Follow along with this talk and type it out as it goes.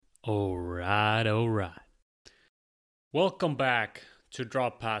All right. Welcome back to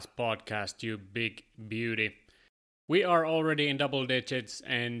Drop Pass Podcast, you big beauty. We are already in double digits,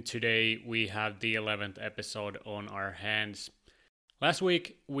 and today we have the 11th episode on our hands. Last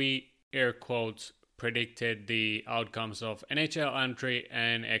week, we air quotes predicted the outcomes of NHL entry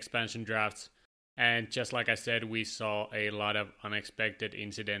and expansion drafts, and just like I said, we saw a lot of unexpected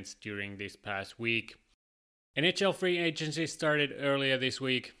incidents during this past week. NHL free agency started earlier this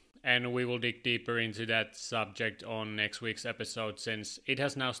week, and we will dig deeper into that subject on next week's episode since it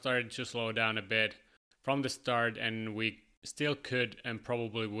has now started to slow down a bit from the start, and we still could and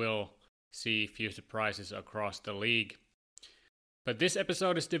probably will see few surprises across the league. But this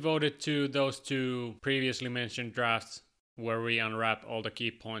episode is devoted to those two previously mentioned drafts where we unwrap all the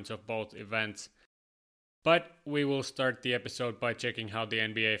key points of both events. But we will start the episode by checking how the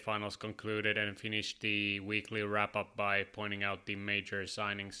NBA Finals concluded and finish the weekly wrap-up by pointing out the major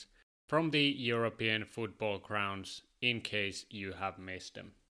signings from the European football grounds in case you have missed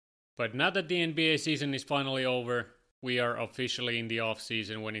them. But now that the NBA season is finally over, we are officially in the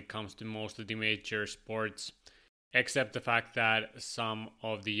off-season when it comes to most of the major sports, except the fact that some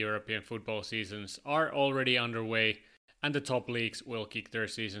of the European football seasons are already underway and the top leagues will kick their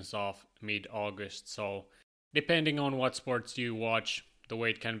seasons off mid-August, so depending on what sports you watch, the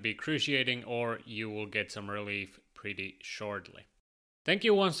wait can be excruciating or you will get some relief pretty shortly. Thank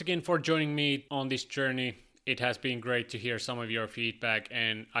you once again for joining me on this journey. It has been great to hear some of your feedback,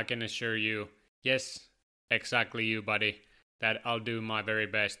 and I can assure you, yes, exactly you buddy, that I'll do my very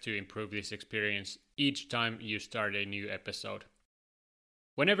best to improve this experience each time you start a new episode.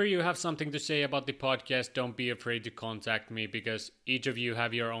 Whenever you have something to say about the podcast, don't be afraid to contact me because each of you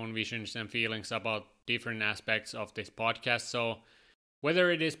have your own visions and feelings about different aspects of this podcast. So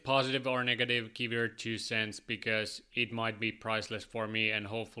whether it is positive or negative, give your 2 cents because it might be priceless for me and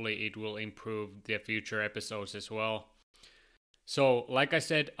hopefully it will improve the future episodes as well. So like I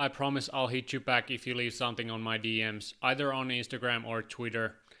said, I promise I'll hit you back if you leave something on my DMs, either on Instagram or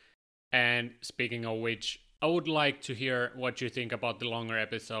Twitter. And speaking of which, I would like to hear what you think about the longer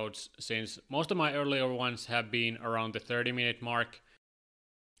episodes, since most of my earlier ones have been around the 30-minute mark,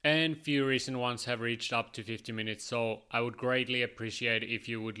 and few recent ones have reached up to 50 minutes, so I would greatly appreciate if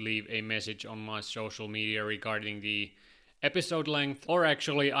you would leave a message on my social media regarding the episode length, or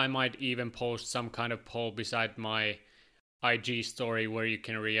actually I might even post some kind of poll beside my IG story where you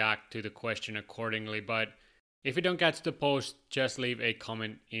can react to the question accordingly, but if you don't get to the post, just leave a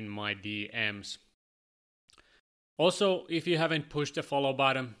comment in my DMs. Also, if you haven't pushed the follow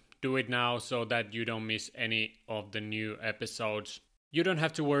button, do it now so that you don't miss any of the new episodes. You don't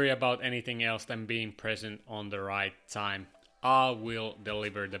have to worry about anything else than being present on the right time. I will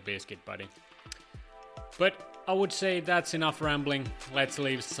deliver the biscuit, buddy. But I would say that's enough rambling. Let's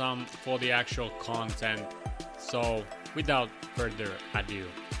leave some for the actual content. So, without further ado,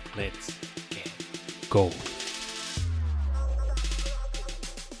 let's get going.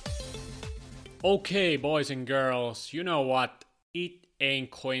 Okay, boys and girls, you know what? It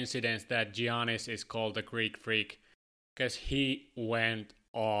ain't coincidence that Giannis is called the Greek Freak, because he went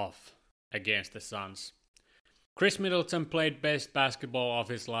off against the Suns. Chris Middleton played best basketball of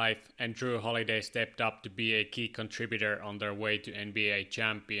his life, and Drew Holiday stepped up to be a key contributor on their way to NBA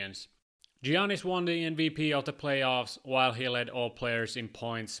champions. Giannis won the MVP of the playoffs while he led all players in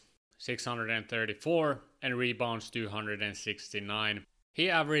points, 634, and rebounds 269. He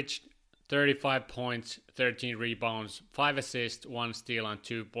averaged 35 points, 13 rebounds, 5 assists, 1 steal and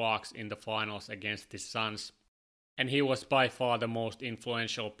 2 blocks in the finals against the Suns. And he was by far the most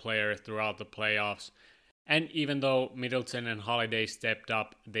influential player throughout the playoffs. And even though Middleton and Holiday stepped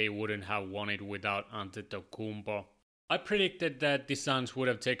up, they wouldn't have won it without Antetokounmpo. I predicted that the Suns would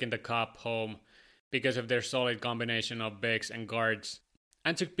have taken the cup home because of their solid combination of bigs and guards.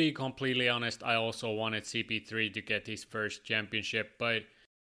 And to be completely honest, I also wanted CP3 to get his first championship, but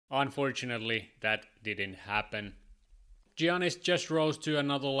unfortunately, that didn't happen. Giannis just rose to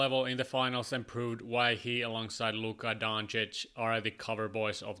another level in the finals and proved why he, alongside Luka Doncic, are the cover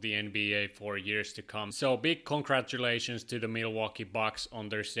boys of the NBA for years to come. So big congratulations to the Milwaukee Bucks on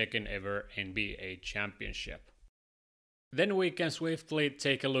their second ever NBA championship. Then we can swiftly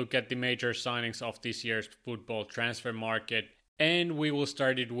take a look at the major signings of this year's football transfer market, and we will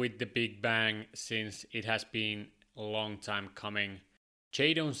start it with the big bang since it has been a long time coming.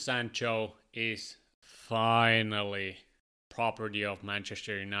 Jadon Sancho is finally property of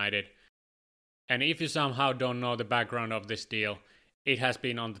Manchester United. And if you somehow don't know the background of this deal, it has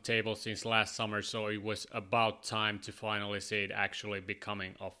been on the table since last summer, so it was about time to finally see it actually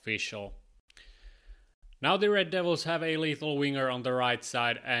becoming official. Now the Red Devils have a lethal winger on the right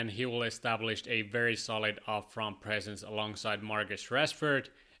side, and he will establish a very solid up-front presence alongside Marcus Rashford,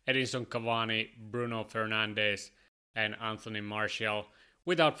 Edinson Cavani, Bruno Fernandes, and Anthony Martial,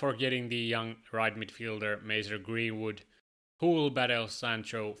 without forgetting the young right midfielder Mason Greenwood, who will battle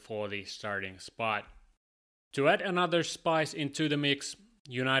Sancho for the starting spot. To add another spice into the mix,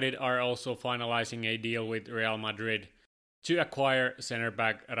 United are also finalizing a deal with Real Madrid to acquire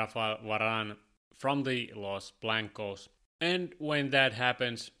centre-back Rafael Varane from the Los Blancos. And when that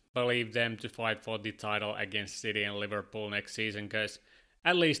happens, believe them to fight for the title against City and Liverpool next season, because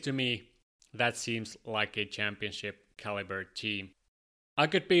at least to me, that seems like a championship caliber team. I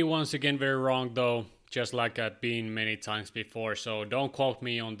could be once again very wrong though, just like I've been many times before, so don't quote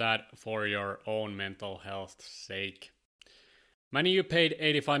me on that for your own mental health's sake. Man U paid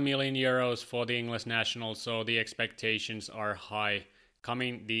 85 million euros for the English national, so the expectations are high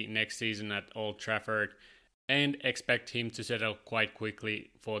coming the next season at Old Trafford, and expect him to settle quite quickly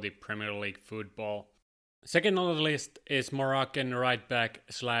for the Premier League football. Second on the list is Moroccan right back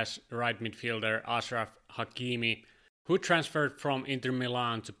 / right midfielder Achraf Hakimi, who transferred from Inter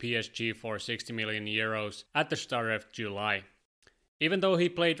Milan to PSG for 60 million euros at the start of July. Even though he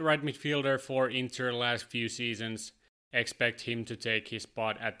played right midfielder for Inter last few seasons, expect him to take his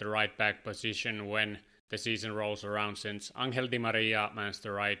spot at the right back position when the season rolls around, since Angel Di Maria mans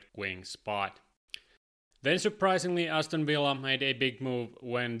the right wing spot. Then surprisingly, Aston Villa made a big move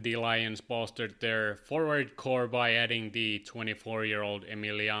when the Lions bolstered their forward core by adding the 24-year-old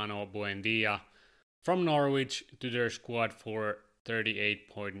Emiliano Buendia from Norwich to their squad for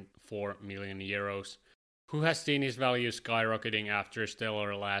 38.4 million euros, who has seen his value skyrocketing after a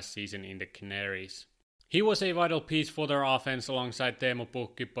stellar last season in the Canaries. He was a vital piece for their offense alongside Teemu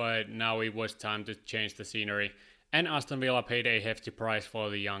Pukki, but now it was time to change the scenery, and Aston Villa paid a hefty price for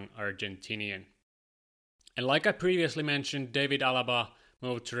the young Argentinian. And like I previously mentioned, David Alaba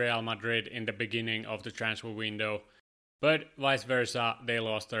moved to Real Madrid in the beginning of the transfer window, but vice versa, they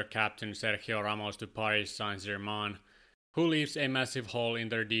lost their captain Sergio Ramos to Paris Saint-Germain, who leaves a massive hole in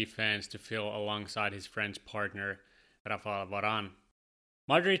their defense to fill alongside his French partner Rafael Varane.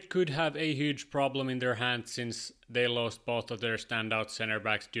 Madrid could have a huge problem in their hands since they lost both of their standout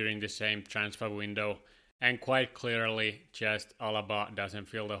centre-backs during the same transfer window, and quite clearly just Alaba doesn't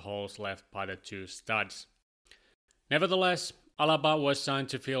fill the holes left by the two studs. Nevertheless, Alaba was signed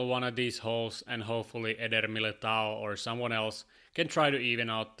to fill one of these holes, and hopefully Eder Militao or someone else can try to even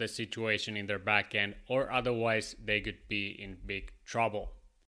out the situation in their back end, or otherwise they could be in big trouble.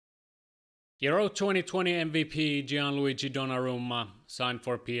 Euro 2020 MVP Gianluigi Donnarumma signed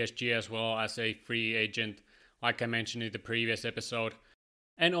for PSG as well as a free agent, like I mentioned in the previous episode,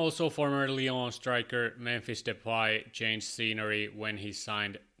 and also former Lyon striker Memphis Depay changed scenery when he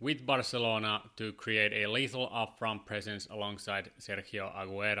signed with Barcelona to create a lethal up-front presence alongside Sergio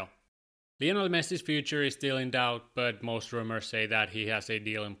Aguero. Lionel Messi's future is still in doubt, but most rumors say that he has a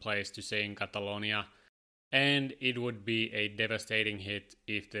deal in place to stay in Catalonia, and it would be a devastating hit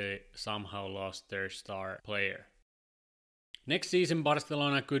if they somehow lost their star player. Next season,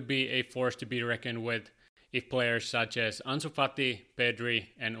 Barcelona could be a force to be reckoned with if players such as Ansu Fati, Pedri,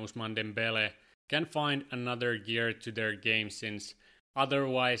 and Ousmane Dembele can find another gear to their game, since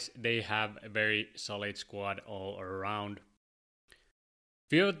otherwise they have a very solid squad all around.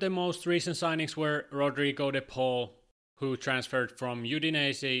 Few of the most recent signings were Rodrigo de Paul, who transferred from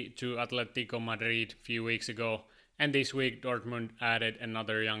Udinese to Atletico Madrid a few weeks ago, and this week Dortmund added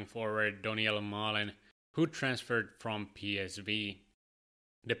another young forward, Daniel Malen, who transferred from PSV.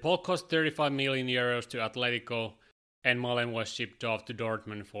 De Paul cost 35 million euros to Atletico, and Malen was shipped off to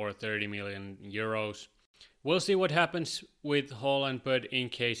Dortmund for 30 million euros. We'll see what happens with Haaland, but in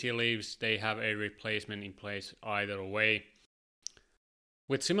case he leaves, they have a replacement in place either way.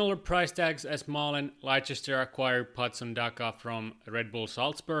 With similar price tags as Malen, Leicester acquired Patson Daka from Red Bull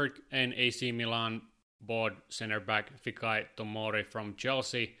Salzburg, and AC Milan bought centre-back Fikayo Tomori from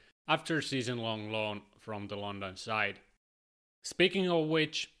Chelsea after a season-long loan from the London side. Speaking of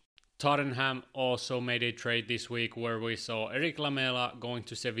which, Tottenham also made a trade this week where we saw Eric Lamela going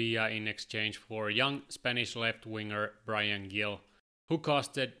to Sevilla in exchange for young Spanish left winger Bryan Gil, who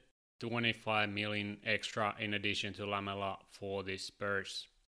costed 25 million extra in addition to Lamela for the Spurs.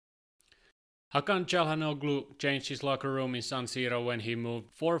 Hakan Çalhanoğlu changed his locker room in San Siro when he moved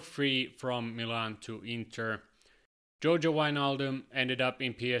for free from Milan to Inter. Jojo Wijnaldum ended up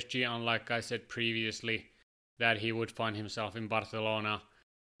in PSG, unlike I said previously that he would find himself in Barcelona.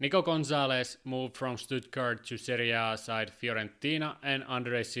 Nico Gonzalez moved from Stuttgart to Serie A side Fiorentina, and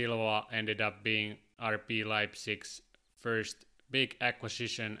Andre Silva ended up being RB Leipzig's first big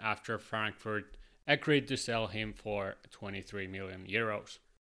acquisition after Frankfurt agreed to sell him for 23 million euros.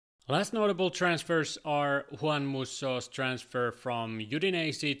 Last notable transfers are Juan Musso's transfer from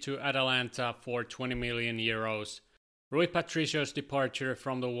Udinese to Atalanta for 20 million euros, Rui Patricio's departure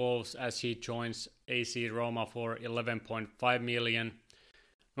from the Wolves as he joins AC Roma for 11.5 million.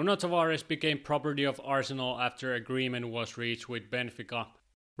 Nuno Tavares became property of Arsenal after agreement was reached with Benfica.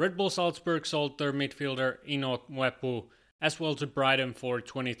 Red Bull Salzburg sold their midfielder Enoch Mwepu as well to Brighton for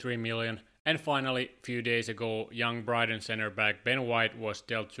 23 million. And finally, a few days ago, young Brighton centre-back Ben White was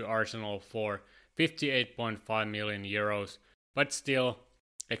dealt to Arsenal for 58.5 million euros, but still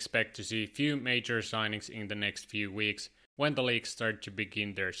expect to see few major signings in the next few weeks when the leagues start to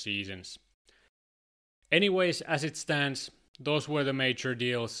begin their seasons. Anyways, as it stands, those were the major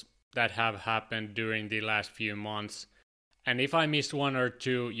deals that have happened during the last few months. And if I missed one or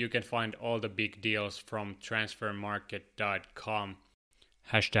two, you can find all the big deals from transfermarket.com.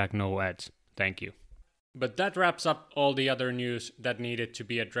 #no ads. Thank you. But that wraps up all the other news that needed to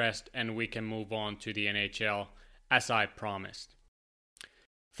be addressed, and we can move on to the NHL, as I promised.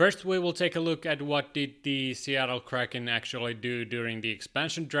 First, we will take a look at what did the Seattle Kraken actually do during the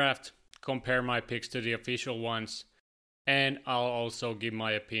expansion draft, compare my picks to the official ones, and I'll also give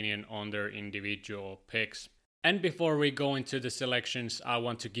my opinion on their individual picks. And before we go into the selections, I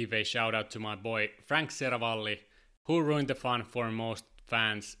want to give a shout out to my boy Frank Seravalli, who ruined the fun for most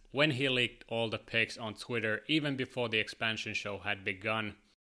fans when he leaked all the picks on Twitter even before the expansion show had begun.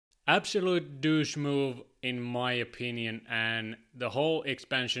 Absolute douche move in my opinion, and the whole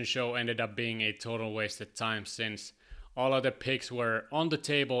expansion show ended up being a total waste of time since all of the picks were on the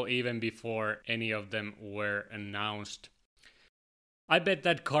table even before any of them were announced. I bet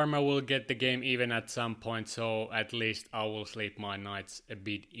that karma will get the game even at some point, so at least I will sleep my nights a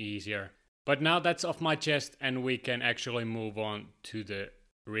bit easier. But now that's off my chest and we can actually move on to the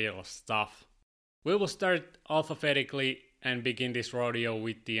real stuff. We will start alphabetically and begin this rodeo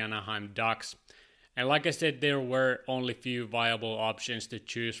with the Anaheim Ducks. And like I said, there were only few viable options to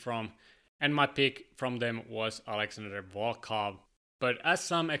choose from, and my pick from them was Alexander Volkov. But as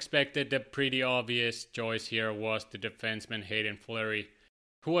some expected, the pretty obvious choice here was the defenseman Hayden Fleury,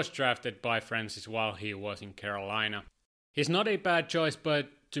 who was drafted by Francis while he was in Carolina. He's not a bad choice, but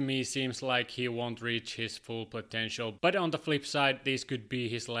to me seems like he won't reach his full potential. But on the flip side, this could be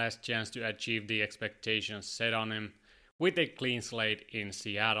his last chance to achieve the expectations set on him with a clean slate in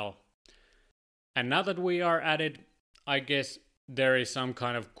Seattle. And now that we are at it, I guess there is some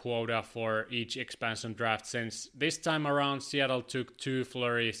kind of quota for each expansion draft, since this time around Seattle took 2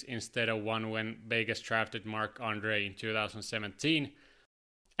 Fleuries instead of 1 when Vegas drafted Marc-Andre in 2017.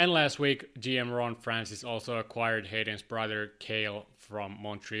 And last week, GM Ron Francis also acquired Hayden's brother Cale from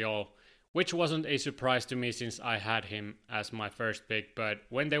Montreal, which wasn't a surprise to me since I had him as my first pick, but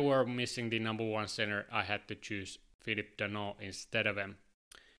when they were missing the number 1 center, I had to choose Philippe Danault instead of him.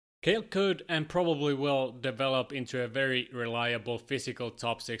 Cale could and probably will develop into a very reliable physical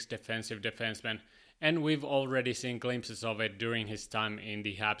top 6 defensive defenseman, and we've already seen glimpses of it during his time in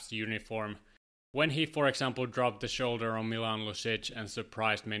the Habs uniform, when he, for example, dropped the shoulder on Milan Lucic and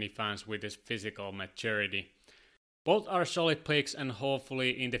surprised many fans with his physical maturity. Both are solid picks, and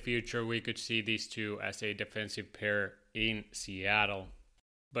hopefully in the future we could see these two as a defensive pair in Seattle.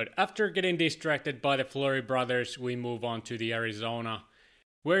 But after getting distracted by the Fleury brothers, we move on to the Arizona,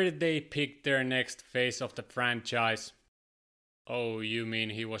 where they picked their next face of the franchise. Oh, you mean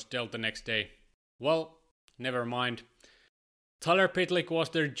he was dealt the next day? Well, never mind. Tyler Pitlick was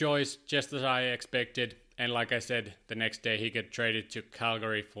their choice, just as I expected, and like I said, the next day he got traded to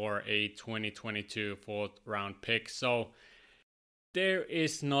Calgary for a 2022 4th round pick, so there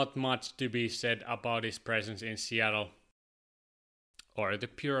is not much to be said about his presence in Seattle, or the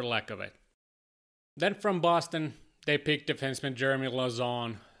pure lack of it. Then from Boston, they picked defenseman Jeremy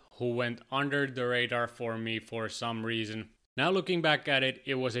Lauzon, who went under the radar for me for some reason. Now looking back at it,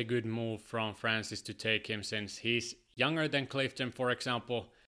 it was a good move from Francis to take him, since he's younger than Clifton, for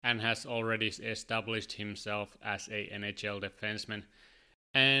example, and has already established himself as a NHL defenseman.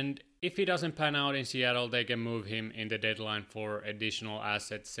 And if he doesn't pan out in Seattle, they can move him in the deadline for additional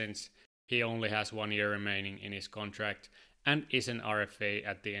assets, since he only has 1 year remaining in his contract and is an RFA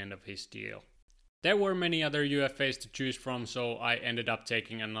at the end of his deal. There were many other UFAs to choose from, so I ended up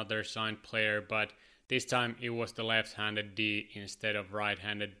taking another signed player, but this time it was the left-handed D instead of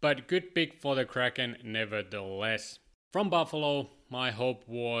right-handed. But good pick for the Kraken nevertheless. From Buffalo, my hope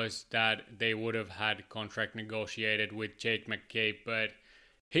was that they would have had contract negotiated with Jake McCabe, but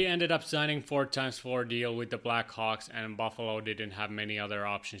he ended up signing 4x4 deal with the Blackhawks, and Buffalo didn't have many other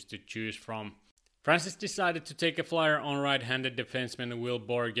options to choose from. Francis decided to take a flyer on right-handed defenseman Will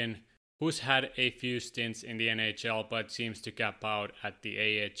Borgen, who's had a few stints in the NHL but seems to cap out at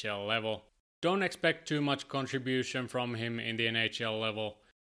the AHL level. Don't expect too much contribution from him in the NHL level,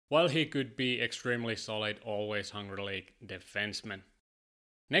 while he could be extremely solid always Hungry League defenseman.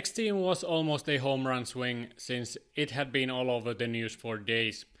 Next team was almost a home run swing since it had been all over the news for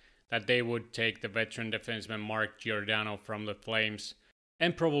days that they would take the veteran defenseman Mark Giordano from the Flames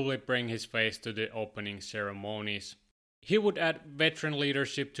and probably bring his face to the opening ceremonies. He would add veteran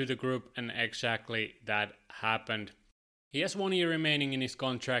leadership to the group, and exactly that happened. He has 1 year remaining in his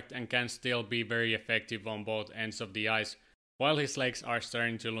contract and can still be very effective on both ends of the ice, while his legs are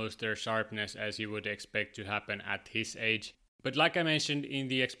starting to lose their sharpness as you would expect to happen at his age. But like I mentioned in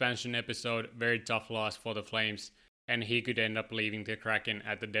the expansion episode, very tough loss for the Flames, and he could end up leaving the Kraken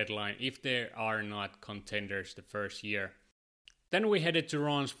at the deadline if they are not contenders the first year. Then we headed to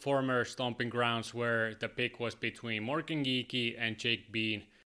Ron's former stomping grounds where the pick was between Morgan Geekie and Jake Bean,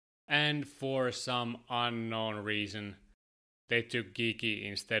 and for some unknown reason, they took Geekie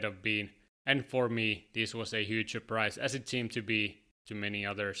instead of Bean, and for me, this was a huge surprise as it seemed to be to many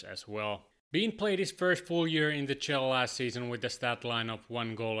others as well. Bean played his first full year in the CHL last season with a stat line of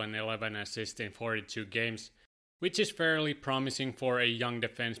 1 goal and 11 assists in 42 games, which is fairly promising for a young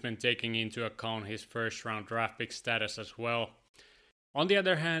defenseman taking into account his first round draft pick status as well. On the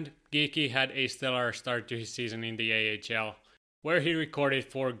other hand, Geekie had a stellar start to his season in the AHL, where he recorded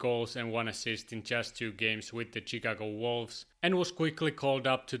 4 goals and 1 assist in just 2 games with the Chicago Wolves, and was quickly called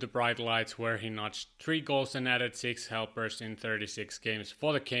up to the bright lights where he notched 3 goals and added 6 helpers in 36 games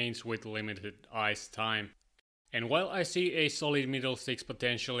for the Canes with limited ice time. And while I see a solid middle six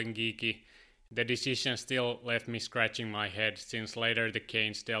potential in Geekie, the decision still left me scratching my head since later the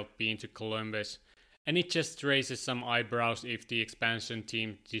Canes dealt Bean to Columbus, and it just raises some eyebrows if the expansion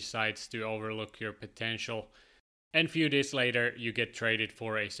team decides to overlook your potential. And few days later, you get traded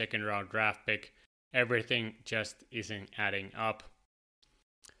for a second round draft pick. Everything just isn't adding up.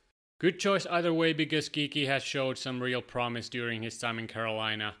 Good choice either way because Geekie has showed some real promise during his time in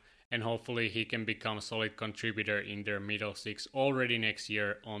Carolina, and hopefully he can become a solid contributor in their middle six already next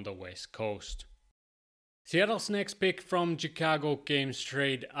year on the West Coast. Seattle's next pick from Chicago came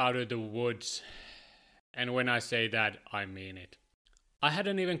straight out of the woods. And when I say that, I mean it. I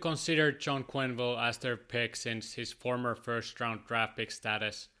hadn't even considered John Quenneville as their pick since his former first round draft pick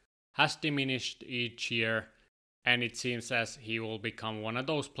status has diminished each year, and it seems as he will become one of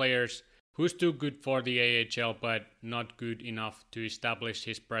those players who's too good for the AHL but not good enough to establish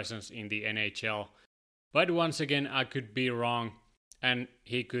his presence in the NHL. But once again, I could be wrong, and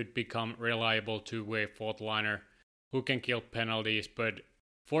he could become reliable two-way fourth liner who can kill penalties, but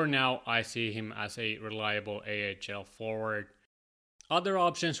for now I see him as a reliable AHL forward. Other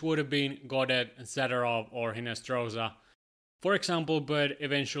options would have been Godet, Zadorov, or Hinestroza, for example, but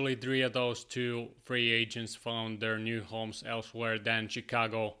eventually 3 of those 2 free agents found their new homes elsewhere than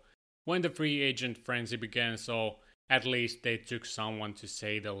Chicago when the free agent frenzy began, so at least they took someone, to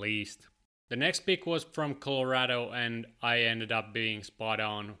say the least. The next pick was from Colorado, and I ended up being spot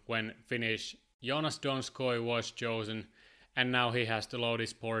on when Finnish Jonas Donskoi was chosen, and now he has to load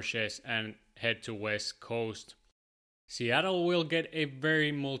his Porsches and head to West Coast. Seattle will get a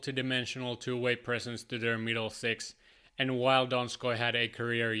very multidimensional two-way presence to their middle six, and while Donskoi had a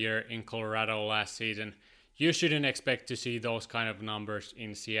career year in Colorado last season, you shouldn't expect to see those kind of numbers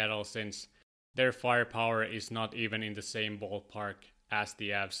in Seattle since their firepower is not even in the same ballpark as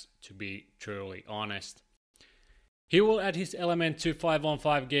the Avs, to be truly honest. He will add his element to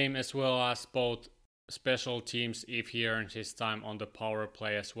 5-on-5 game as well as both special teams if he earns his time on the power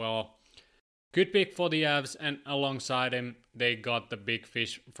play as well. Good pick for the Avs, and alongside him, they got the big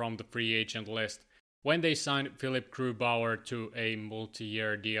fish from the free agent list when they signed Philip Grubauer to a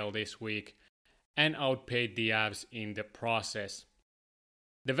multi-year deal this week and outpaid the Avs in the process.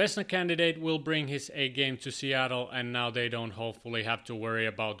 The Vezina candidate will bring his A-game to Seattle, and now they don't hopefully have to worry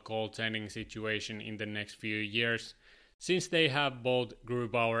about goaltending situation in the next few years, since they have both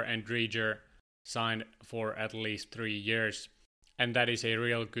Grubauer and Driedger signed for at least 3 years. And that is a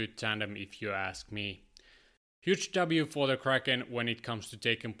real good tandem if you ask me. Huge W for the Kraken when it comes to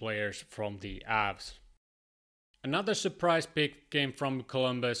taking players from the Avs. Another surprise pick came from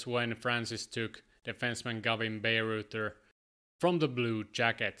Columbus when Francis took defenseman Gavin Bayreuther from the Blue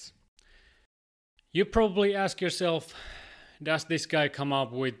Jackets. You probably ask yourself, does this guy come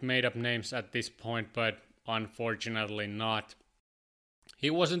up with made-up names at this point? But unfortunately not. He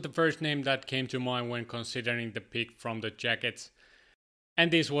wasn't the first name that came to mind when considering the pick from the Jackets. And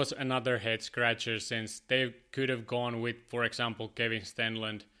this was another head scratcher since they could have gone with, for example, Kevin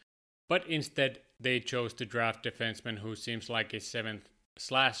Stenlund, but instead they chose to draft defenseman who seems like a 7th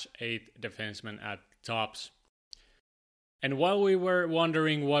 7th/8th defenseman at tops. And while we were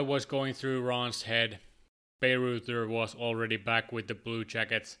wondering what was going through Ron's head, Bayreuther was already back with the Blue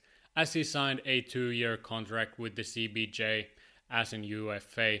Jackets as he signed a 2-year contract with the CBJ as an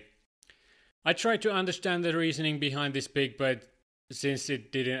UFA. I tried to understand the reasoning behind this pick, but since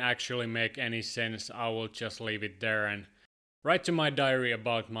it didn't actually make any sense, I will just leave it there and write to my diary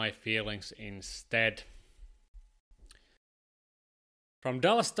about my feelings instead. From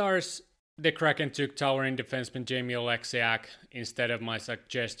Dallas Stars, the Kraken took towering defenseman Jamie Oleksiak instead of my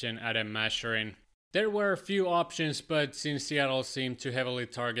suggestion Adam Masherin. There were a few options, but since Seattle seemed to heavily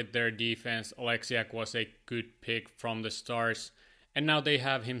target their defense, Oleksiak was a good pick from the Stars, and now they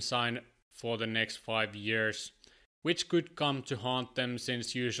have him signed for the next 5 years, which could come to haunt them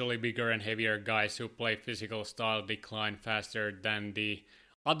since usually bigger and heavier guys who play physical style decline faster than the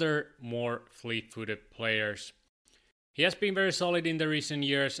other more fleet-footed players. He has been very solid in the recent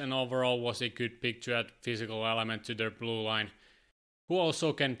years and overall was a good pick to add physical element to their blue line, who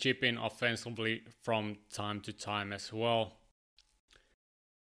also can chip in offensively from time to time as well.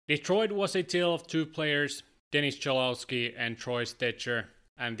 Detroit was a tale of two players, Dennis Cholowski and Troy Stecher,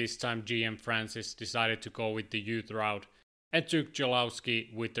 and this time GM Francis decided to go with the youth route and took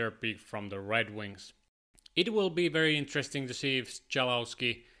Cholowski with their pick from the Red Wings. It will be very interesting to see if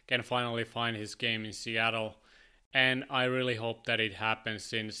Cholowski can finally find his game in Seattle, and I really hope that it happens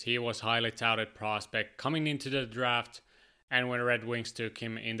since he was highly touted prospect coming into the draft, and when Red Wings took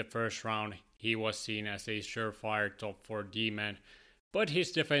him in the first round, he was seen as a surefire top 4 D-man. But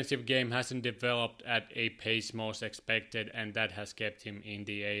his defensive game hasn't developed at a pace most expected, and that has kept him in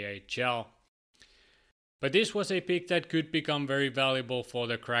the AHL. But this was a pick that could become very valuable for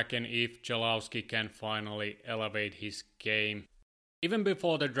the Kraken if Cholowski can finally elevate his game. Even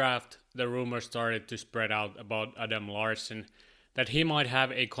before the draft, the rumors started to spread out about Adam Larsson, that he might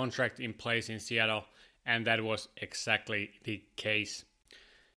have a contract in place in Seattle, and that was exactly the case.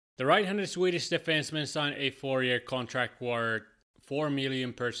 The right-handed Swedish defenseman signed a 4-year contract worth $4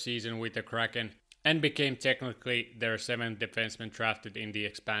 million per season with the Kraken and became technically their 7th defenseman drafted in the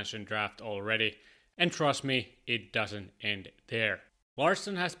expansion draft already. And trust me, it doesn't end there.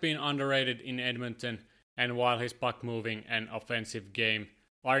 Larsson has been underrated in Edmonton, and while his puck moving and offensive game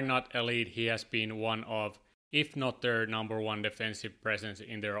are not elite, he has been one of, if not their number one defensive presence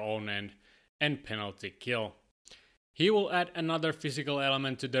in their own end and penalty kill. He will add another physical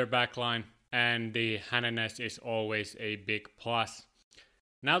element to their backline, and the handiness is always a big plus.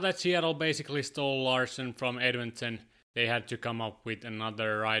 Now that Seattle basically stole Larsson from Edmonton, they had to come up with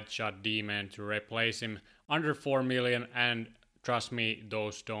another right-shot D-man to replace him under $4 million, and trust me,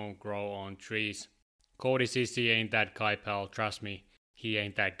 those don't grow on trees. Cody Ceci ain't that guy, pal. Trust me, he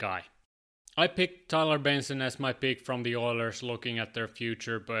ain't that guy. I picked Tyler Benson as my pick from the Oilers looking at their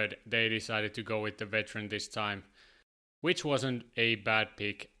future, but they decided to go with the veteran this time, which wasn't a bad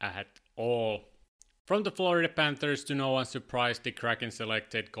pick at all. From the Florida Panthers, to no one's surprise, the Kraken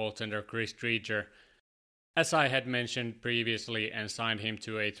selected goaltender Chris Driedger, as I had mentioned previously, and signed him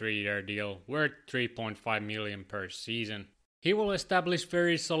to a 3-year deal worth $3.5 million per season. He will establish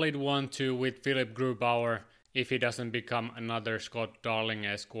very solid 1-2 with Philip Grubauer if he doesn't become another Scott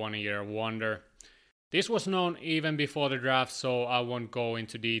Darling-esque one-year wonder. This was known even before the draft, so I won't go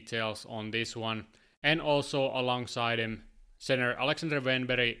into details on this one. And also alongside him, center Alexander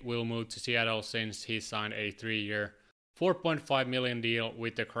Wenberg will move to Seattle since he signed a 3-year, $4.5 million deal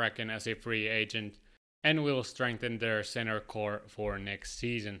with the Kraken as a free agent and will strengthen their center core for next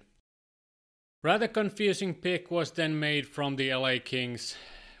season. Rather confusing pick was then made from the LA Kings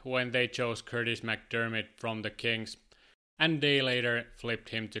when they chose Curtis McDermott from the Kings, and a day later flipped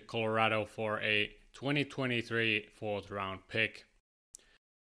him to Colorado for a 2023 4th round pick.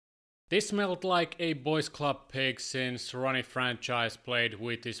 This smelled like a boys club pick since Ronnie Franchise played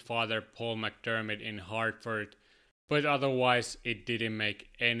with his father Paul McDermott in Hartford, but otherwise it didn't make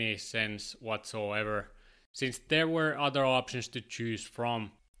any sense whatsoever, since there were other options to choose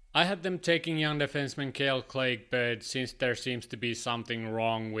from. I had them taking young defenseman Cale Clegg, but since there seems to be something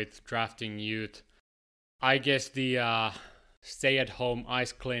wrong with drafting youth, I guess the stay-at-home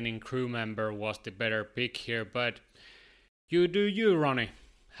ice cleaning crew member was the better pick here, but you do you, Ronnie.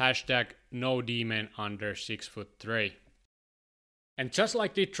 Hashtag no D-man under 6'3". And just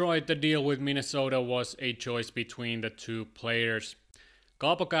like Detroit, the deal with Minnesota was a choice between the two players,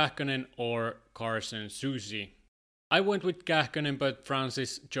 Kaapo Kähkönen or Carson Soucy. I went with Kähkönen, but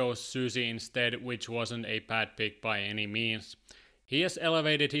Francis chose Soucy instead, which wasn't a bad pick by any means. He has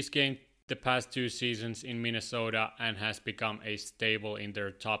elevated his game the past 2 seasons in Minnesota and has become a staple in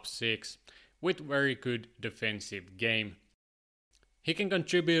their top 6 with very good defensive game. He can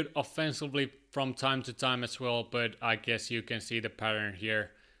contribute offensively from time to time as well, but I guess you can see the pattern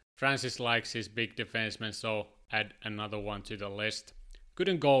here. Francis likes his big defensemen, so add another one to the list.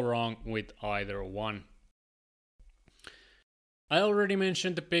 Couldn't go wrong with either one. I already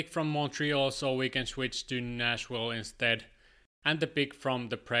mentioned the pick from Montreal, so we can switch to Nashville instead. And the pick from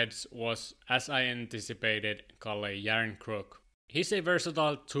the Preds was, as I anticipated, Calle Järnkrok. He's a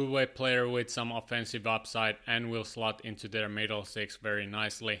versatile two-way player with some offensive upside and will slot into their middle six very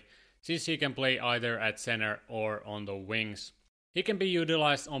nicely, since he can play either at center or on the wings. He can be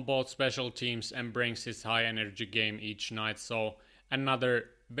utilized on both special teams and brings his high energy game each night, so another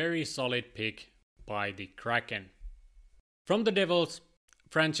very solid pick by the Kraken. From the Devils,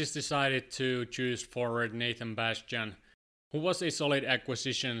 Francis decided to choose forward Nathan Bastian, who was a solid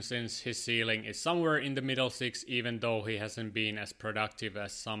acquisition since his ceiling is somewhere in the middle six, even though he hasn't been as productive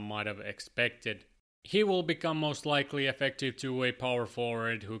as some might have expected. He will become most likely effective two-way power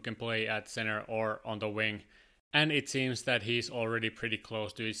forward who can play at center or on the wing, and it seems that he's already pretty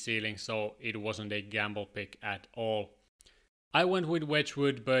close to his ceiling, so it wasn't a gamble pick at all. I went with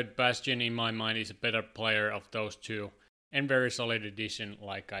Wedgwood, but Bastian in my mind is a better player of those two, and very solid addition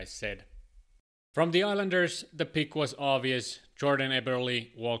like I said. From the Islanders, the pick was obvious. Jordan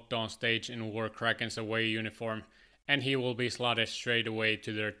Eberle walked on stage and wore Kraken's away uniform, and he will be slotted straight away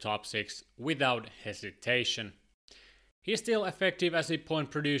to their top six without hesitation. He's still effective as a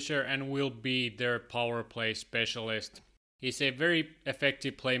point producer and will be their power play specialist. He's a very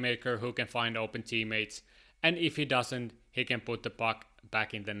effective playmaker who can find open teammates, and if he doesn't, he can put the puck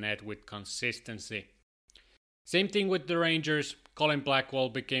back in the net with consistency. Same thing with the Rangers. Colin Blackwell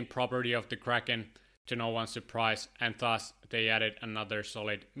became property of the Kraken to no one's surprise, and thus they added another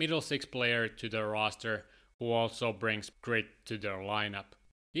solid middle six player to their roster who also brings grit to their lineup.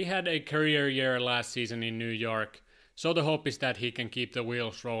 He had a career year last season in New York, so the hope is that he can keep the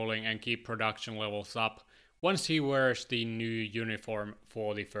wheels rolling and keep production levels up once he wears the new uniform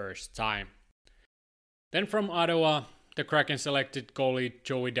for the first time. Then from Ottawa, the Kraken selected goalie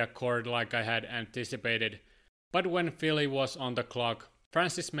Joey Daccord like I had anticipated, but when Philly was on the clock,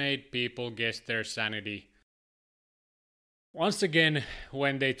 Francis made people guess their sanity. Once again,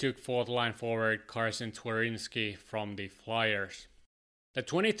 when they took fourth line forward Carson Twarynski from the Flyers. The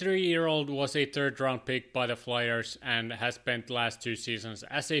 23-year-old was a third-round pick by the Flyers and has spent last 2 seasons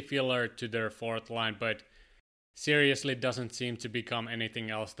as a filler to their fourth line, but seriously doesn't seem to become anything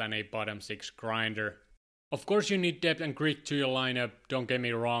else than a bottom six grinder. Of course you need depth and grit to your lineup, don't get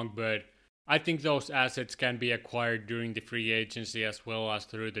me wrong, but I think those assets can be acquired during the free agency as well as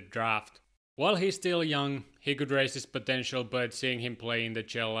through the draft. While he's still young, he could raise his potential, but seeing him play in the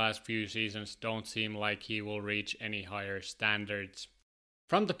JHL last few seasons don't seem like he will reach any higher standards.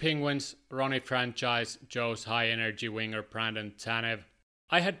 From the Penguins, Ronnie Franchise chose high-energy winger Brandon Tanev.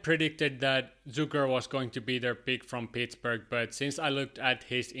 I had predicted that Zucker was going to be their pick from Pittsburgh, but since I looked at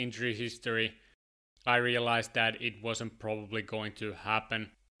his injury history, I realized that it wasn't probably going to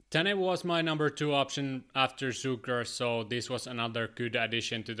happen. Tanev was my number 2 option after Zucker, so this was another good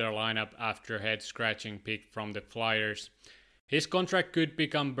addition to their lineup after head-scratching pick from the Flyers. His contract could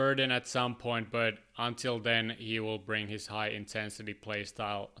become burden at some point, but until then he will bring his high-intensity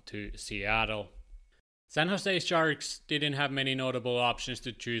playstyle to Seattle. San Jose Sharks didn't have many notable options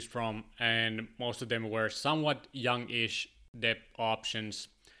to choose from, and most of them were somewhat young-ish depth options.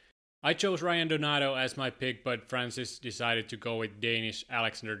 I chose Ryan Donato as my pick, but Francis decided to go with Danish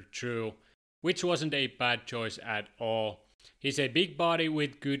Alexander True, which wasn't a bad choice at all. He's a big body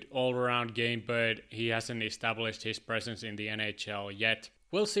with good all-around game, but he hasn't established his presence in the NHL yet.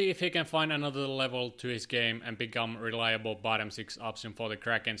 We'll see if he can find another level to his game and become a reliable bottom six option for the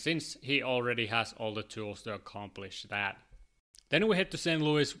Kraken, since he already has all the tools to accomplish that. Then we head to St.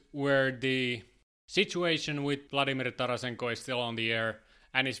 Louis, where the situation with Vladimir Tarasenko is still on the air,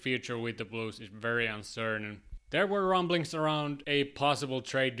 and his future with the Blues is very uncertain. There were rumblings around a possible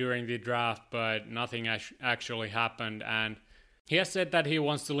trade during the draft, but nothing actually happened, and he has said that he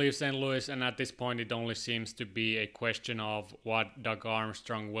wants to leave St. Louis, and at this point it only seems to be a question of what Doug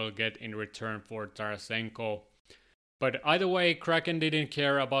Armstrong will get in return for Tarasenko. But either way, Kraken didn't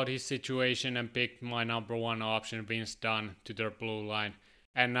care about his situation and picked my number 1 option, Vince Dunn, to their blue line,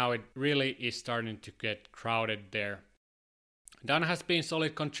 and now it really is starting to get crowded there. Dunn has been a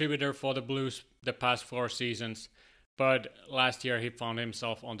solid contributor for the Blues the past 4 seasons, but last year he found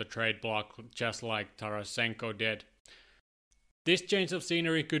himself on the trade block just like Tarasenko did. This change of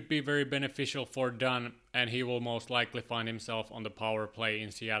scenery could be very beneficial for Dunn, and he will most likely find himself on the power play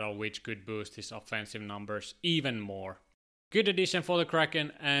in Seattle, which could boost his offensive numbers even more. Good addition for the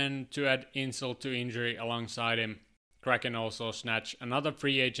Kraken, and to add insult to injury alongside him, Kraken also snatched another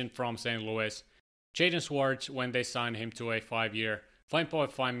free agent from St. Louis, Jaden Schwartz, when they signed him to a 5-year,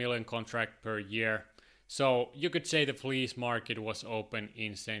 $5.5 million contract per year. So you could say the fleece market was open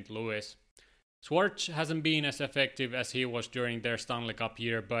in St. Louis. Schwartz hasn't been as effective as he was during their Stanley Cup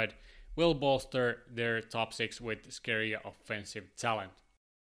year, but will bolster their top 6 with scary offensive talent.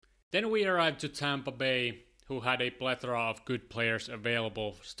 Then we arrived to Tampa Bay, who had a plethora of good players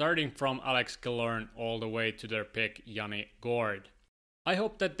available, starting from Alex Killorn all the way to their pick Yanni Gourde. I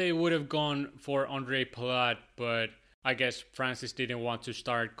hope that they would have gone for Ondrej Palat, but I guess Francis didn't want to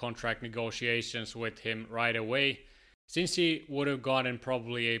start contract negotiations with him right away, since he would have gotten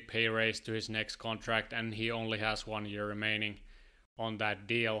probably a pay raise to his next contract and he only has 1 year remaining on that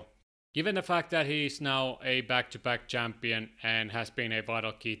deal. Given the fact that he is now a back-to-back champion and has been a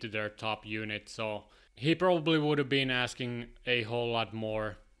vital key to their top unit, so he probably would have been asking a whole lot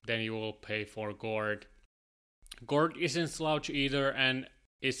more than you will pay for Gourde. Gourde isn't slouch either and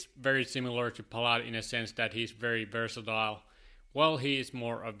is very similar to Palat in a sense that he's very versatile, while he is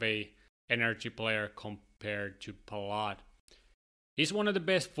more of a energy player compared to Palat. He's one of the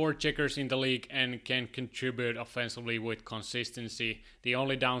best forecheckers in the league and can contribute offensively with consistency, the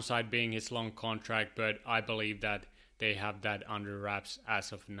only downside being his long contract, but I believe that they have that under wraps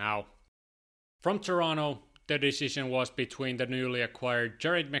as of now. From Toronto, the decision was between the newly acquired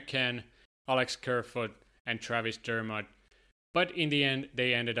Jared McCann, Alex Kerfoot, and Travis Dermott, but in the end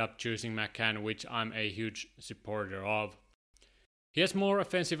they ended up choosing McCann, which I'm a huge supporter of. He has more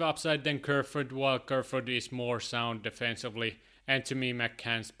offensive upside than Kerfoot, while Kerfoot is more sound defensively, and to me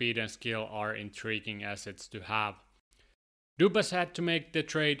McCann's speed and skill are intriguing assets to have. Dubas had to make the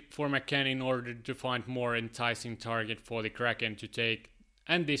trade for McCann in order to find more enticing target for the Kraken to take,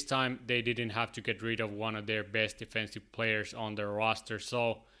 and this time they didn't have to get rid of one of their best defensive players on their roster,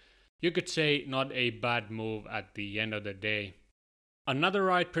 so you could say not a bad move at the end of the day. Another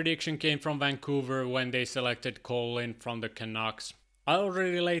right prediction came from Vancouver when they selected Cole Lind from the Canucks. I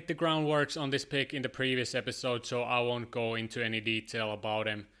already laid the groundworks on this pick in the previous episode, so I won't go into any detail about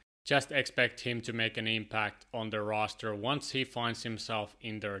him. Just expect him to make an impact on the roster once he finds himself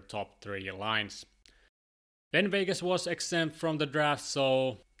in their top 3 lines. Then Vegas was exempt from the draft,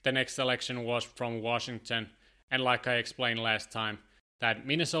 so the next selection was from Washington, and like I explained last time, that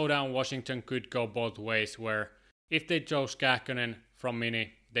Minnesota and Washington could go both ways, where if they chose Kähkönen from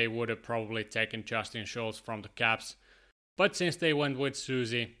Mini, they would have probably taken Justin Schultz from the Caps. But since they went with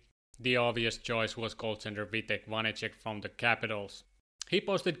Susie, the obvious choice was goaltender Vitek Vanecek from the Capitals. He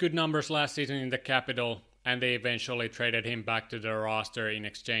posted good numbers last season in the Capital, and they eventually traded him back to the roster in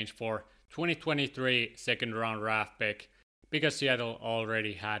exchange for 2023 second round draft pick, because Seattle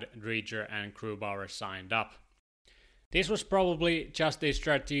already had Dreiger and Grubauer signed up. This was probably just a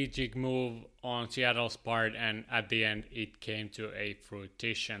strategic move on Seattle's part, and at the end it came to a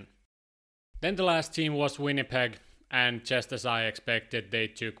fruition. Then the last team was Winnipeg, and just as I expected, they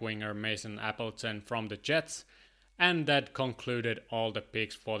took winger Mason Appleton from the Jets, and that concluded all the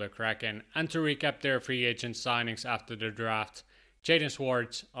picks for the Kraken. And to recap their free agent signings after the draft, Jaden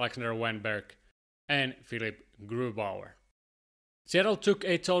Schwartz, Alexander Wennberg, and Philip Grubauer. Seattle took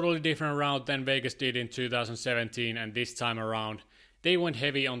a totally different route than Vegas did in 2017, and this time around they went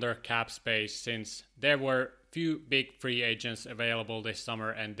heavy on their cap space since there were few big free agents available this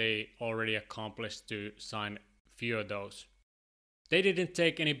summer and they already accomplished to sign few of those. They didn't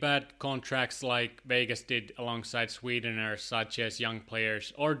take any bad contracts like Vegas did alongside Sweeteners such as young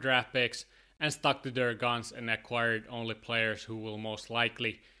players or draft picks, and stuck to their guns and acquired only players who will most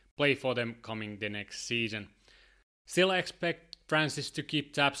likely play for them coming the next season. Still expect Francis to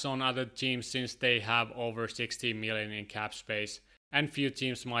keep tabs on other teams since they have over 60 million in cap space, and few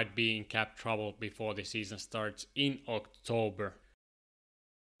teams might be in cap trouble before the season starts in October.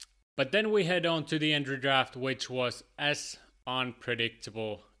 But then we head on to the entry draft, which was as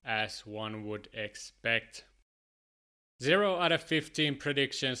unpredictable as one would expect. 0 out of 15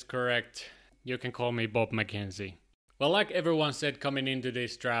 predictions correct. You can call me Bob McKenzie. Well, like everyone said coming into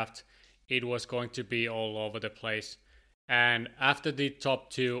this draft, it was going to be all over the place. And after the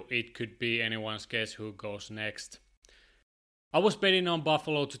top 2, it could be anyone's guess who goes next. I was betting on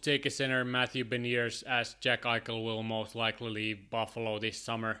Buffalo to take a center Matthew Beniers, as Jack Eichel will most likely leave Buffalo this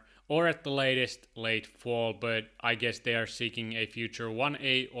summer, or at the latest late fall, but I guess they are seeking a future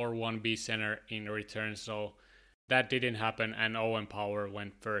 1A or 1B center in return, so that didn't happen, and Owen Power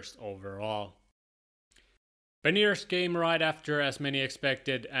went first overall. Beniers came right after as many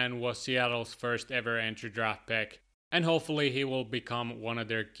expected and was Seattle's first ever entry draft pick, and hopefully he will become one of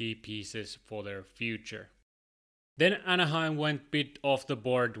their key pieces for their future. Then Anaheim went bit off the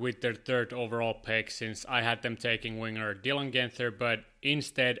board with their third overall pick since I had them taking winger Dylan Guenther, but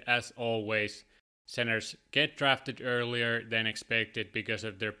instead, as always, centers get drafted earlier than expected because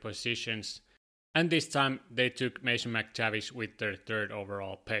of their positions, and this time they took Mason McTavish with their third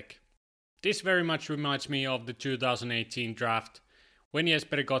overall pick. This very much reminds me of the 2018 draft, when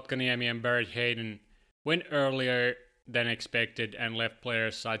Jesper Kotkaniemi and Barrett Hayden went earlier than expected and left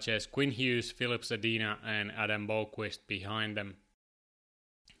players such as Quinn Hughes, Philip Zadina and Adam Boqvist behind them.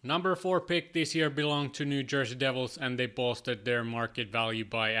 Number 4 pick this year belonged to New Jersey Devils, and they bolstered their market value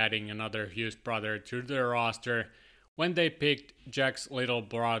by adding another Hughes brother to their roster when they picked Jack's little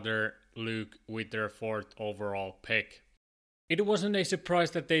brother Luke with their 4th overall pick. It wasn't a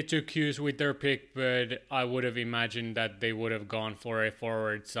surprise that they took Hughes with their pick, but I would have imagined that they would have gone for a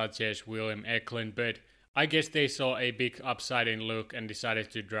forward such as William Eklund, but I guess they saw a big upside in Luke and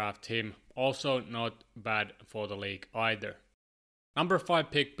decided to draft him. Also not bad for the league either. Number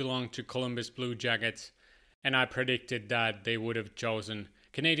 5 pick belonged to Columbus Blue Jackets, and I predicted that they would have chosen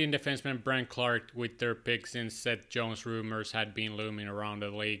Canadian defenseman Brandt Clarke with their pick since Seth Jones rumors had been looming around the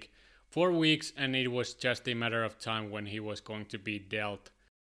league for weeks, and it was just a matter of time when he was going to be dealt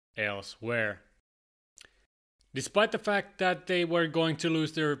elsewhere. Despite the fact that they were going to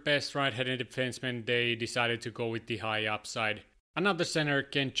lose their best right-handed defenseman, they decided to go with the high upside. Another center,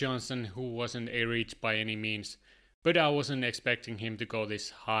 Kent Johnson, who wasn't a reach by any means, but I wasn't expecting him to go this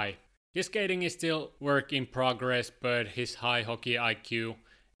high. His skating is still work in progress, but his high hockey IQ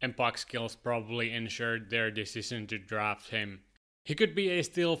and puck skills probably ensured their decision to draft him. He could be a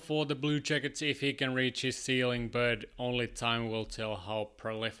steal for the Blue Jackets if he can reach his ceiling, but only time will tell how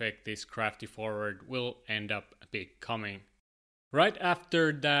prolific this crafty forward will end up becoming. Right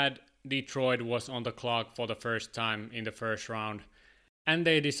after that, Detroit was on the clock for the first time in the first round, and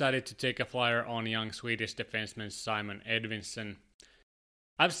they decided to take a flyer on young Swedish defenseman Simon Edvinsson.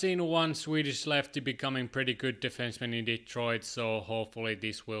 I've seen one Swedish lefty becoming pretty good defenseman in Detroit, so hopefully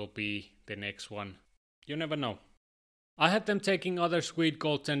this will be the next one. You never know. I had them taking other Swede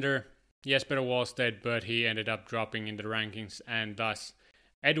goaltender Jesper Wallstedt, but he ended up dropping in the rankings, and thus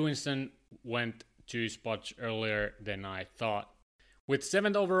Edvinsson went 2 spots earlier than I thought. With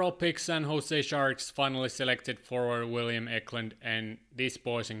 7th overall pick, San Jose Sharks finally selected forward William Eklund, and these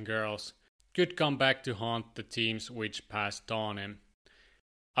boys and girls could come back to haunt the teams which passed on him.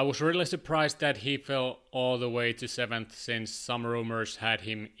 I was really surprised that he fell all the way to 7th since some rumors had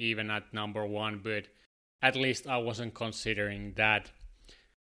him even at number 1, but at least I wasn't considering that.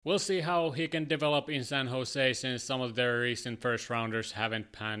 We'll see how he can develop in San Jose since some of their recent first rounders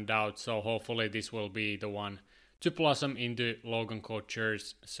haven't panned out, so hopefully this will be the one to blossom into Logan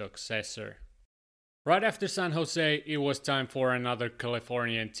Couture's successor. Right after San Jose, it was time for another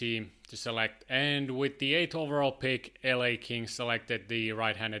Californian team to select, and with the 8th overall pick, LA Kings selected the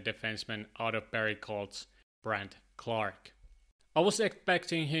right-handed defenseman out of Barrie Colts, Brandt Clarke. I was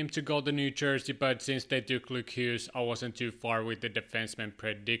expecting him to go to New Jersey, but since they took Luke Hughes, I wasn't too far with the defenseman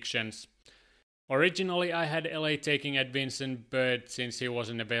predictions. Originally, I had LA taking Edvinsson, but since he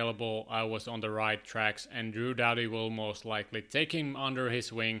wasn't available, I was on the right tracks, and Drew Doughty will most likely take him under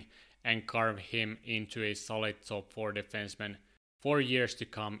his wing and carve him into a solid top 4 defenseman for years to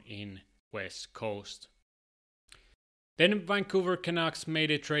come in West Coast. Then Vancouver Canucks made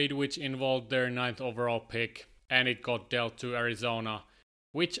a trade which involved their 9th overall pick, and it got dealt to Arizona,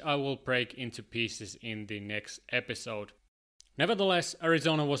 which I will break into pieces in the next episode. Nevertheless,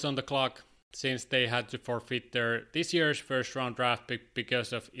 Arizona was on the clock since they had to forfeit their this year's first round draft pick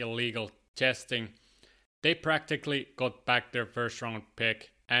because of illegal testing. They practically got back their first round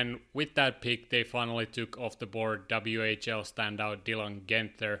pick, and with that pick they finally took off the board WHL standout Dylan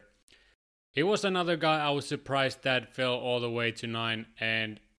Guenther. He was another guy I was surprised that fell all the way to 9,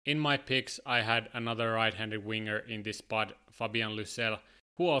 and in my picks, I had another right-handed winger in this spot, Fabian Lysell,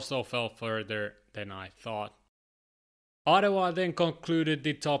 who also fell further than I thought. Ottawa then concluded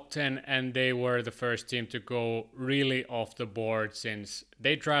the top 10, and they were the first team to go really off the board since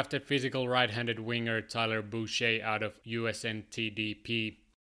they drafted physical right-handed winger Tyler Boucher out of USNTDP.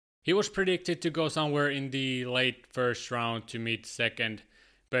 He was predicted to go somewhere in the late first round to mid-second,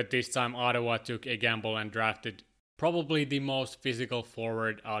 but this time Ottawa took a gamble and drafted probably the most physical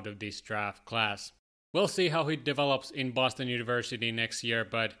forward out of this draft class. We'll see how he develops in Boston University next year,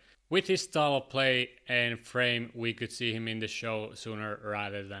 but with his style of play and frame, we could see him in the show sooner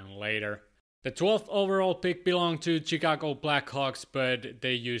rather than later. The 12th overall pick belonged to Chicago Blackhawks, but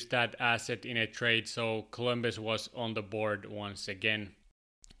they used that asset in a trade, so Columbus was on the board once again.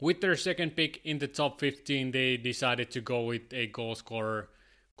 With their second pick in the top 15, they decided to go with a goal scorer,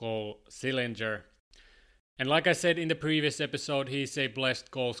 Cole Sillinger. And like I said in the previous episode, he's a blessed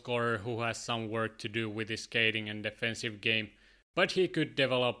goal scorer who has some work to do with his skating and defensive game, but he could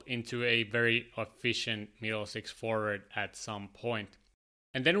develop into a very efficient middle six forward at some point.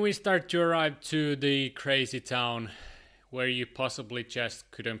 And then we start to arrive to the crazy town where you possibly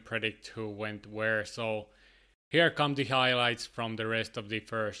just couldn't predict who went where, so here come the highlights from the rest of the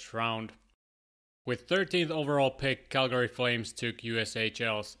first round. With 13th overall pick, Calgary Flames took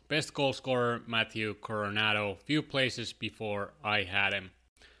USHL's best goal scorer Matthew Coronato few places before I had him.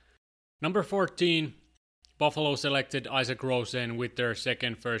 Number 14, Buffalo selected Isaac Rosen with their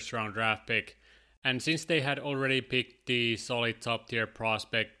second first round draft pick, and since they had already picked the solid top tier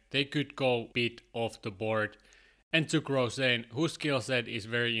prospect, they could go bit off the board and took Rosen, whose skill set is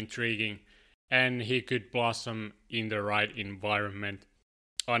very intriguing and he could blossom in the right environment.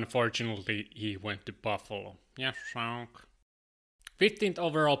 Unfortunately, he went to Buffalo. Yes, so. 15th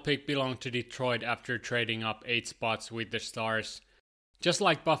overall pick belonged to Detroit after trading up 8 spots with the Stars. Just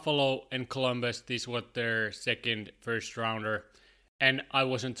like Buffalo and Columbus, this was their second first rounder, and I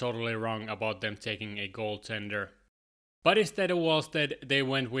wasn't totally wrong about them taking a goaltender. But instead of Wallstead, they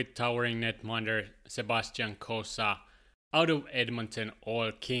went with towering netminder Sebastian Cossa out of Edmonton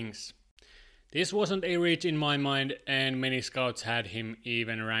Oil Kings. This wasn't a reach in my mind, and many scouts had him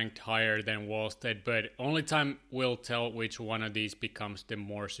even ranked higher than Wallstead, but only time will tell which one of these becomes the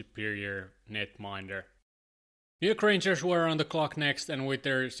more superior netminder. New York Rangers were on the clock next, and with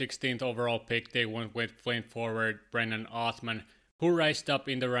their 16th overall pick, they went with Flint forward Brennan Othmann, who rised up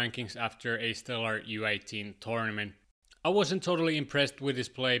in the rankings after a stellar U18 tournament. I wasn't totally impressed with his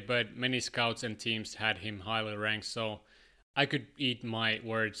play, but many scouts and teams had him highly ranked, so I could eat my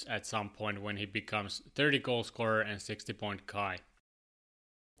words at some point when he becomes 30 goal scorer and 60 point guy.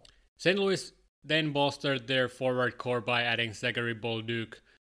 St. Louis then bolstered their forward core by adding Zachary Bolduc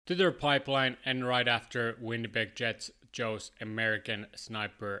to their pipeline, and right after Winnipeg Jets chose American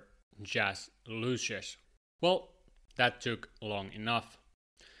sniper Jas Lucius. Well, that took long enough.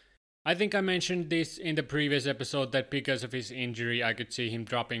 I think I mentioned this in the previous episode that because of his injury I could see him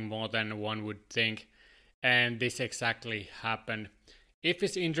dropping more than one would think. And this exactly happened. If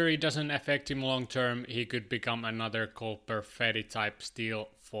his injury doesn't affect him long term, he could become another Cole Perfetti type steal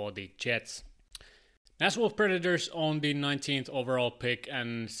for the Jets. Nashville Predators own the 19th overall pick,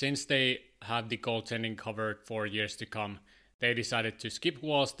 and since they have the goaltending covered for years to come, they decided to skip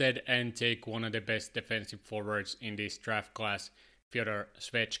Wallstead and take one of the best defensive forwards in this draft class, Fyodor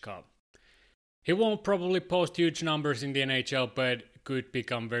Svechkov. He won't probably post huge numbers in the NHL, but could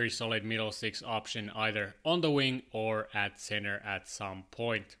become very solid middle six option either on the wing or at center at some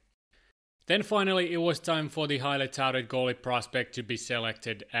point. Then finally it was time for the highly touted goalie prospect to be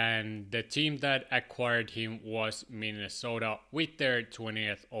selected, and the team that acquired him was Minnesota with their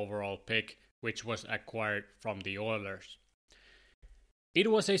 20th overall pick, which was acquired from the Oilers. It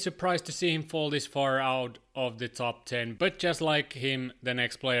was a surprise to see him fall this far out of the top 10, but just like him, the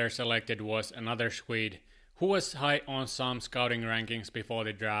next player selected was another Swede who was high on some scouting rankings before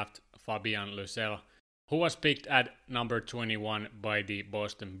the draft, Fabian Lysell, who was picked at number 21 by the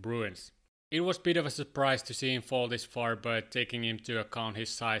Boston Bruins. It was a bit of a surprise to see him fall this far, but taking into account his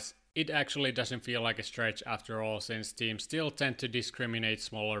size, it actually doesn't feel like a stretch after all, since teams still tend to discriminate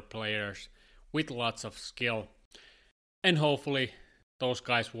smaller players with lots of skill. And hopefully those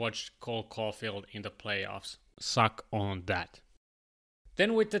guys watched Cole Caulfield in the playoffs. Suck on that.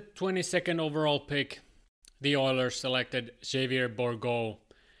 Then with the 22nd overall pick, the Oilers selected Xavier Bourgault.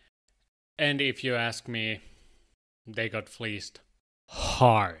 And if you ask me, they got fleeced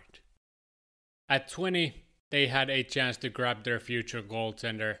hard. At 20, they had a chance to grab their future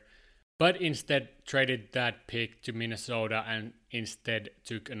goaltender, but instead traded that pick to Minnesota and instead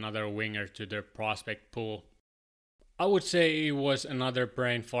took another winger to their prospect pool. I would say it was another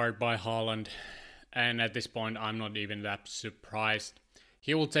brain fart by Haaland, and at this point I'm not even that surprised.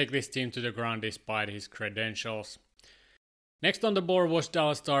 He will take this team to the ground despite his credentials. Next on the board was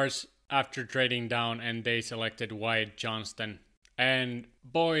Dallas Stars after trading down, and they selected Wyatt Johnston. And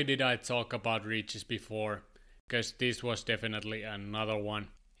boy did I talk about reaches before, because this was definitely another one.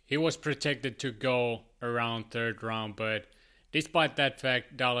 He was projected to go around 3rd round, but despite that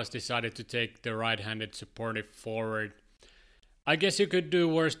fact, Dallas decided to take the right-handed supportive forward. I guess you could do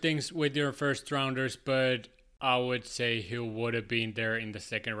worse things with your first rounders, but I would say he would have been there in the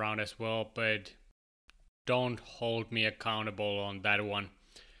 2nd round as well, but don't hold me accountable on that one.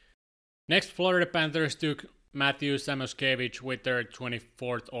 Next, Florida Panthers took Matthew Samoskevich with their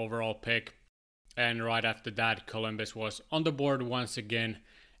 24th overall pick, and right after that, Columbus was on the board once again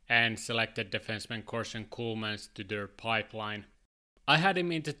and selected defenseman Corson Kuhlmans to their pipeline. I had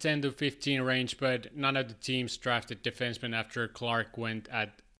him in the 10 to 15 range, but none of the teams drafted defensemen after Clark went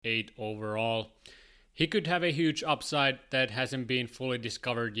at 8 overall. He could have a huge upside that hasn't been fully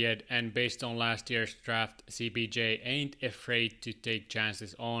discovered yet, and based on last year's draft, CBJ ain't afraid to take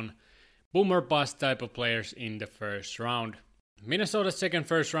chances on boom or bust type of players in the first round. Minnesota's second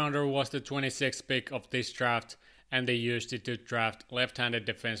first rounder was the 26th pick of this draft, and they used it to draft left-handed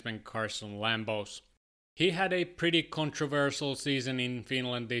defenseman Carson Lambos. He had a pretty controversial season in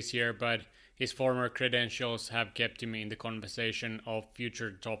Finland this year, but his former credentials have kept him in the conversation of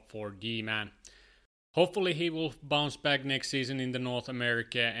future top 4 D-man. Hopefully he will bounce back next season in the North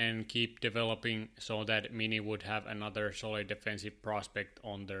America and keep developing so that Mini would have another solid defensive prospect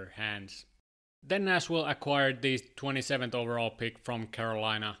on their hands. Then Nashville acquired the 27th overall pick from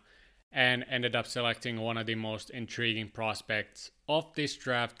Carolina and ended up selecting one of the most intriguing prospects of this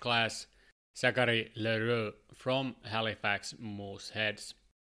draft class, Zachary Leroux from Halifax Mooseheads.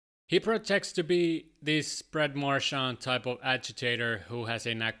 He projects to be this Brad Marchand type of agitator who has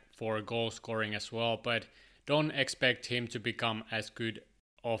a knack for goal scoring as well, but don't expect him to become as good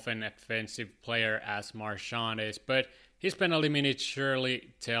of an offensive player as Marchand is, but his penalty minutes surely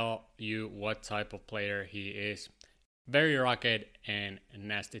tell you what type of player he is. Very rugged and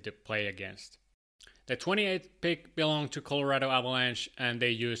nasty to play against. The 28th pick belonged to Colorado Avalanche, and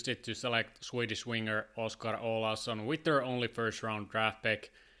they used it to select Swedish winger Oskar Olausson with their only first round draft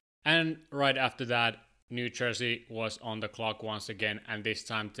pick. And right after that, New Jersey was on the clock once again, and this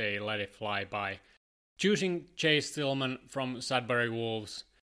time they let it fly by, choosing Chase Tillman from Sudbury Wolves,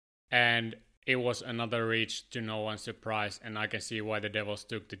 and it was another reach to no one's surprise, and I can see why the Devils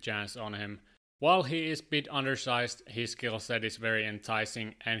took the chance on him. While he is a bit undersized, his skill set is very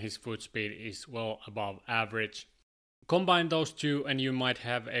enticing, and his foot speed is well above average. Combine those two and you might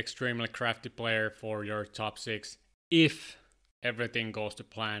have an extremely crafty player for your top 6, if everything goes to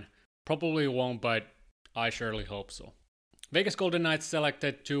plan. Probably won't, but I surely hope so. Vegas Golden Knights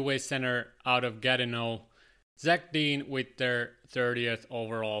selected two-way center out of Gatineau, Zach Dean with their 30th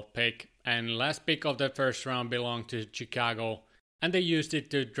overall pick, and last pick of the first round belonged to Chicago, and they used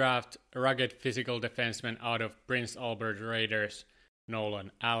it to draft a rugged physical defenseman out of Prince Albert Raiders,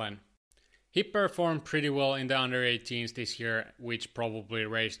 Nolan Allen. He performed pretty well in the under-18s this year, which probably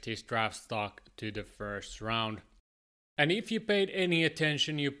raised his draft stock to the first round. And if you paid any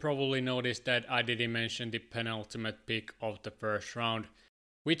attention, you probably noticed that I didn't mention the penultimate pick of the first round,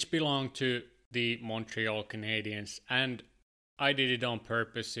 which belonged to the Montreal Canadiens, and I did it on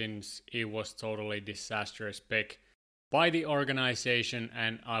purpose since it was totally disastrous pick by the organization,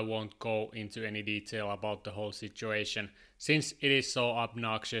 and I won't go into any detail about the whole situation since it is so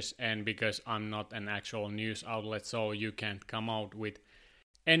obnoxious, and because I'm not an actual news outlet, so you can't come out with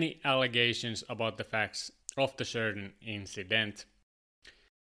any allegations about the facts of the certain incident.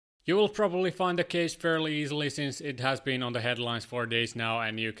 You will probably find the case fairly easily since it has been on the headlines for days now,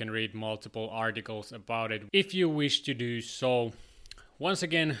 and you can read multiple articles about it if you wish to do so. Once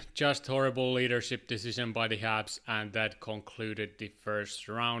again, just horrible leadership decision by the Habs, and that concluded the first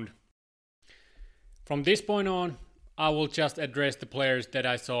round. From this point on, I will just address the players that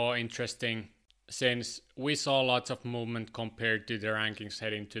I saw interesting, since we saw lots of movement compared to the rankings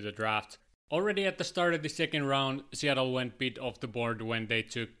heading to the draft. Already at the start of the second round, Seattle went bit off the board when they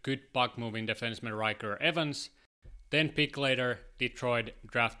took good puck-moving defenseman Ryker Evans. Then pick later, Detroit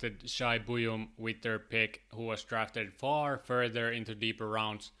drafted Shai Buium with their pick, who was drafted far further into deeper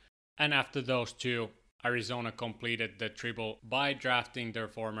rounds. And after those two, Arizona completed the triple by drafting their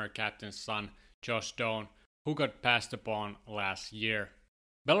former captain's son, Josh Doan, who got passed upon last year.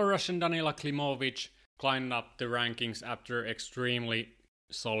 Belarusian Danila Klimovic climbed up the rankings after extremely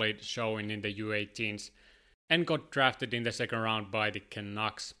solid showing in the U18s and got drafted in the second round by the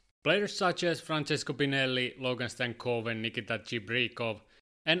Canucks. Players such as Francesco Pinelli, Logan Stankoven, Nikita Chibrikov,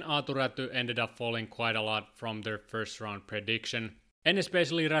 and Aatu Räty ended up falling quite a lot from their first round prediction. And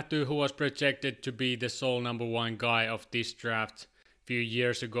especially Räty, who was projected to be the sole number 1 guy of this draft a few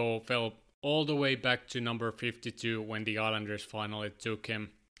years ago, fell all the way back to number 52 when the Islanders finally took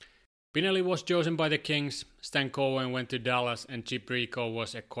him. Pinelli was chosen by the Kings, Stankoven went to Dallas, and Chibrikov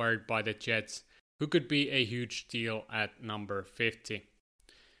was acquired by the Jets, who could be a huge steal at number 50.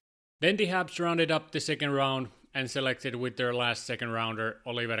 Then the Habs rounded up the second round and selected with their last second rounder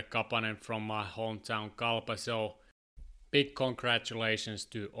Oliver Kapanen from my hometown Kalpa, so big congratulations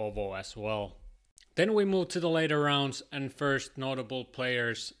to Ovo as well. Then we moved to the later rounds, and first notable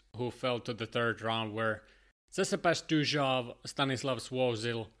players who fell to the third round were Zsespas Duzhov, Stanislav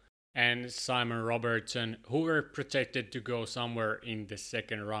Svozil, and Simon Robertson, who were projected to go somewhere in the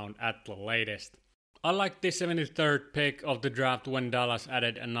second round at the latest. I like the 73rd pick of the draft when Dallas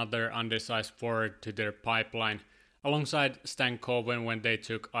added another undersized forward to their pipeline, alongside Stan Coven when they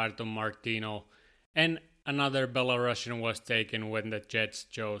took Artur Martino, and another Belarusian was taken when the Jets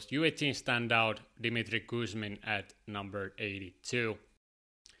chose U18 standout Dmitry Kuzmin at number 82.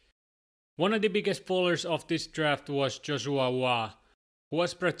 One of the biggest fallers of this draft was Joshua Waugh, who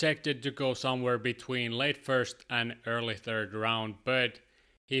was projected to go somewhere between late first and early third round, but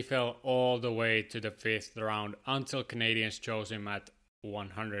he fell all the way to the 5th round until Canadians chose him at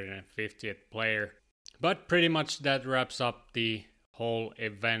 150th player. But pretty much that wraps up the whole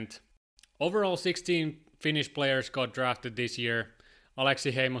event. Overall, 16 Finnish players got drafted this year.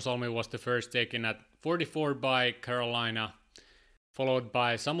 Aleksi Heimosalmi was the first taken at 44 by Carolina, followed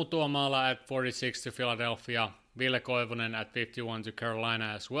by Samu Tuomala at 46 to Philadelphia, Ville Koivunen at 51 to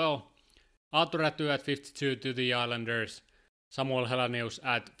Carolina as well, Aatu Räty at 52 to the Islanders, Samuel Helenius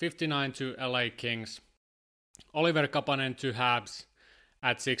at 59 to LA Kings, Oliver Kapanen to Habs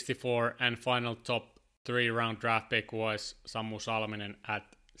at 64, and final top 3-round draft pick was Samu Salminen at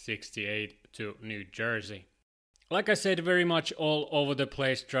 68 to New Jersey. Like I said, very much all over the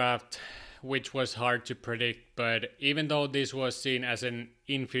place draft, which was hard to predict, but even though this was seen as an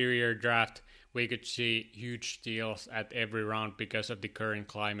inferior draft, we could see huge steals at every round because of the current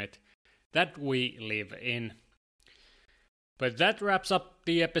climate that we live in. But that wraps up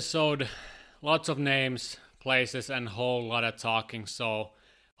the episode. Lots of names, places, and a whole lot of talking, so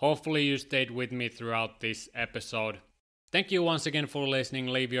hopefully you stayed with me throughout this episode. Thank you once again for listening.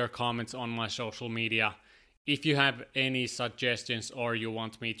 Leave your comments on my social media if you have any suggestions or you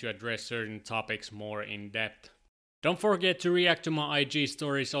want me to address certain topics more in depth. Don't forget to react to my IG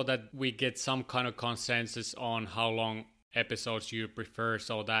story so that we get some kind of consensus on how long episodes you prefer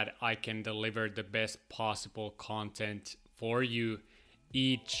so that I can deliver the best possible content for you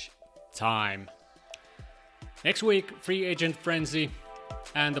each time. Next week, Free Agent Frenzy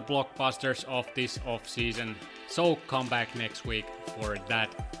and the blockbusters of this off-season. So come back next week for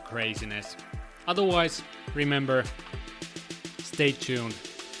that craziness. Otherwise, remember, stay tuned,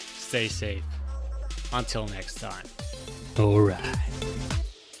 stay safe. Until next time. Alright.